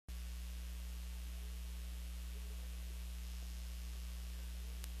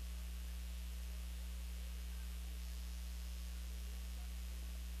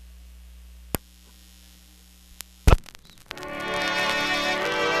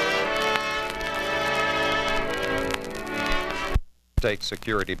take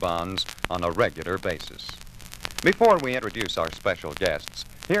security bonds on a regular basis. Before we introduce our special guests,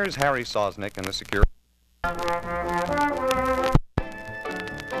 here's Harry Sosnick and the security.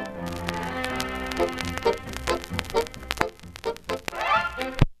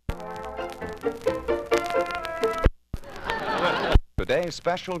 Today's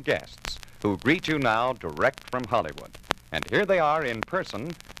special guests, who greet you now direct from Hollywood. And here they are in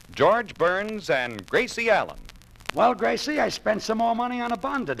person, George Burns and Gracie Allen. Well, Gracie, I spent some more money on a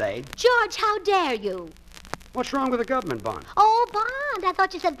bond today. George, how dare you? What's wrong with a government bond? Oh, bond. I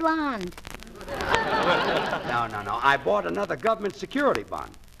thought you said blonde. No. I bought another government security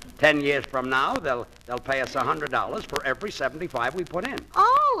bond. 10 years from now, they'll pay us $100 for every 75 we put in.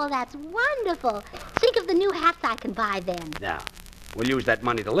 Oh, well, that's wonderful. Think of the new hats I can buy then. Now, we'll use that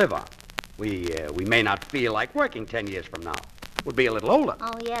money to live on. We may not feel like working 10 years from now. We'll be a little older.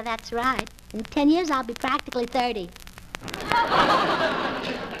 Oh, yeah, that's right. In 10 years, I'll be practically 30.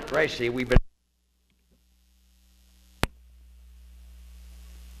 Gracie, we've been...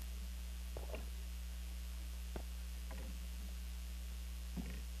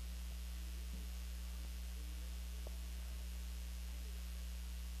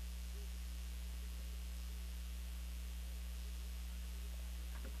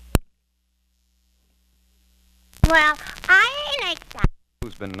 Well, I ain't excited.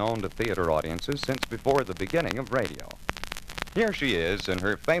 Who's been known to theater audiences since before the beginning of radio. Here she is in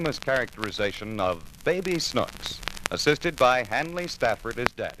her famous characterization of Baby Snooks, assisted by Hanley Stafford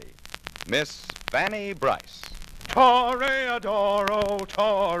as Daddy, Miss Fanny Bryce. Toreador, oh,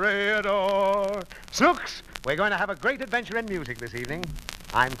 Toreador. Snooks, we're going to have a great adventure in music this evening.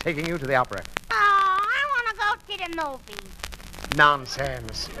 I'm taking you to the opera. Oh, I want to go to the movies.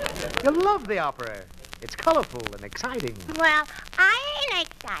 Nonsense. You'll love the opera. It's colorful and exciting. Well, I ain't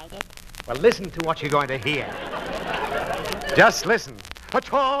excited. Well, listen to what you're going to hear. Just listen. A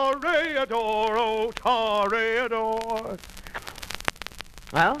Toreador, oh, Toreador.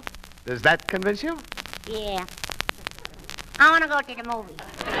 Well, does that convince you? Yeah. I want to go to the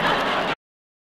movies.